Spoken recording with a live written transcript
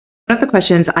One of the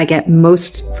questions I get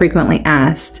most frequently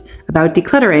asked about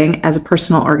decluttering as a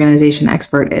personal organization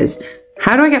expert is,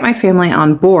 how do I get my family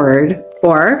on board?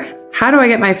 Or how do I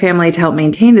get my family to help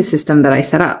maintain the system that I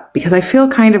set up? Because I feel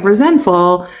kind of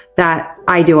resentful that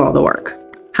I do all the work.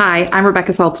 Hi, I'm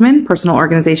Rebecca Saltzman, personal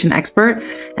organization expert,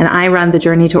 and I run the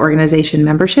Journey to Organization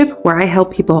membership, where I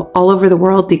help people all over the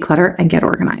world declutter and get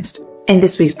organized. In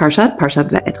this week's Parshat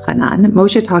Va'etchanan,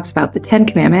 Moshe talks about the 10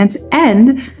 Commandments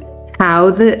and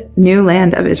how the new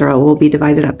land of Israel will be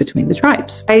divided up between the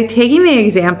tribes. By taking the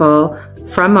example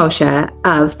from Moshe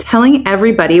of telling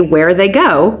everybody where they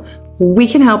go, we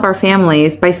can help our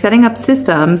families by setting up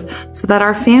systems so that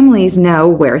our families know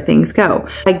where things go.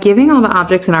 By giving all the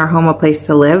objects in our home a place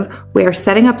to live, we are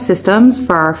setting up systems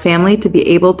for our family to be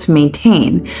able to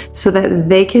maintain so that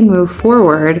they can move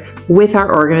forward with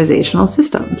our organizational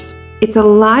systems. It's a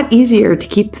lot easier to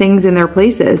keep things in their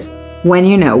places when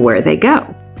you know where they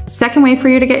go. Second way for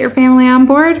you to get your family on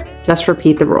board, just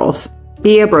repeat the rules.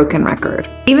 Be a broken record.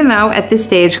 Even though at this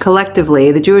stage,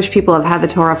 collectively, the Jewish people have had the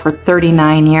Torah for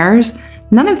 39 years,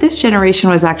 none of this generation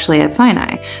was actually at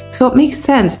Sinai. So it makes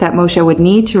sense that Moshe would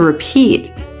need to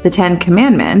repeat the 10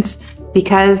 Commandments,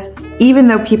 because even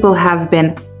though people have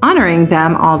been honoring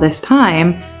them all this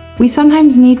time, we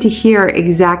sometimes need to hear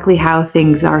exactly how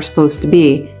things are supposed to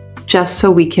be, just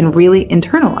so we can really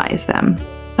internalize them.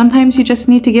 Sometimes you just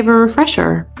need to give a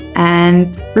refresher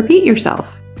and repeat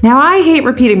yourself. Now, I hate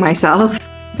repeating myself,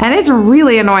 and it's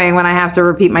really annoying when I have to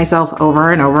repeat myself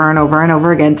over and over and over and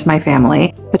over again to my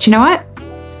family. But you know what?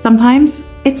 Sometimes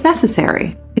it's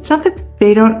necessary. It's not that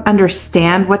they don't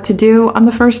understand what to do on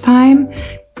the first time.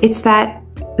 It's that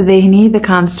they need the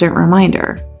constant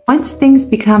reminder. Once things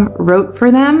become rote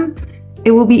for them,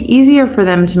 it will be easier for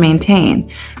them to maintain.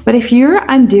 But if you're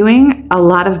undoing a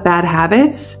lot of bad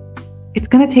habits, it's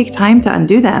going to take time to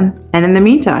undo them. And in the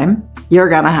meantime, you're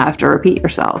going to have to repeat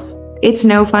yourself. It's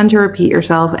no fun to repeat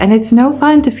yourself, and it's no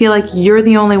fun to feel like you're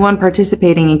the only one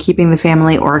participating in keeping the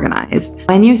family organized.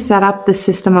 When you set up the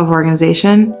system of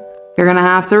organization, you're going to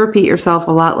have to repeat yourself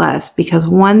a lot less, because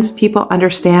once people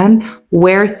understand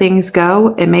where things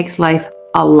go, it makes life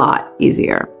a lot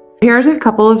easier. Here's a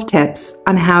couple of tips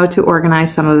on how to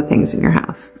organize some of the things in your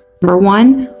house. Number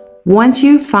one, once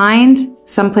you find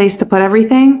some place to put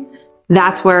everything,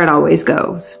 that's where it always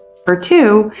goes. Number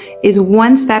two is,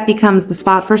 once that becomes the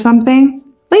spot for something,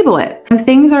 label it. When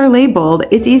things are labeled,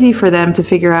 it's easy for them to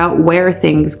figure out where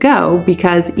things go,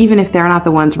 because even if they're not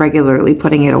the ones regularly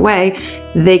putting it away,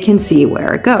 they can see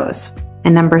where it goes.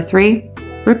 And number three,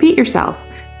 repeat yourself.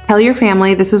 Tell your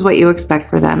family this is what you expect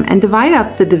for them, and divide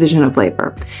up the division of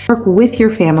labor. Work with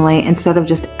your family instead of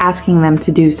just asking them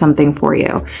to do something for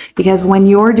you. Because when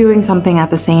you're doing something at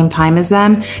the same time as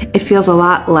them, it feels a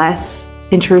lot less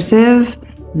intrusive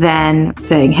than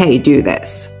saying, hey, do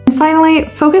this. And finally,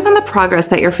 focus on the progress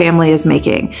that your family is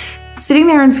making. Sitting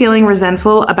there and feeling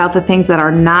resentful about the things that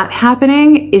are not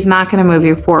happening is not going to move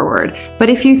you forward. But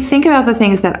if you think about the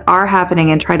things that are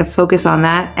happening and try to focus on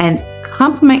that and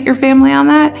compliment your family on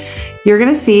that, you're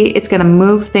going to see it's going to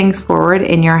move things forward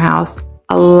in your house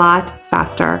a lot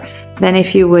faster than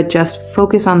if you would just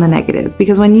focus on the negative.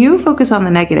 Because when you focus on the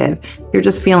negative, you're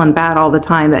just feeling bad all the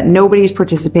time that nobody's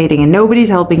participating and nobody's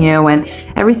helping you and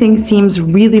everything seems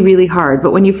really, really hard.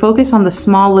 But when you focus on the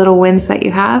small little wins that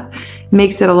you have, it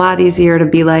makes it a lot easier to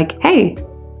be like, hey,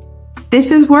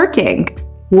 this is working.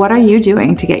 What are you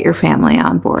doing to get your family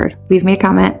on board? Leave me a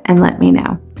comment and let me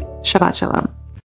know. Shabbat Shalom.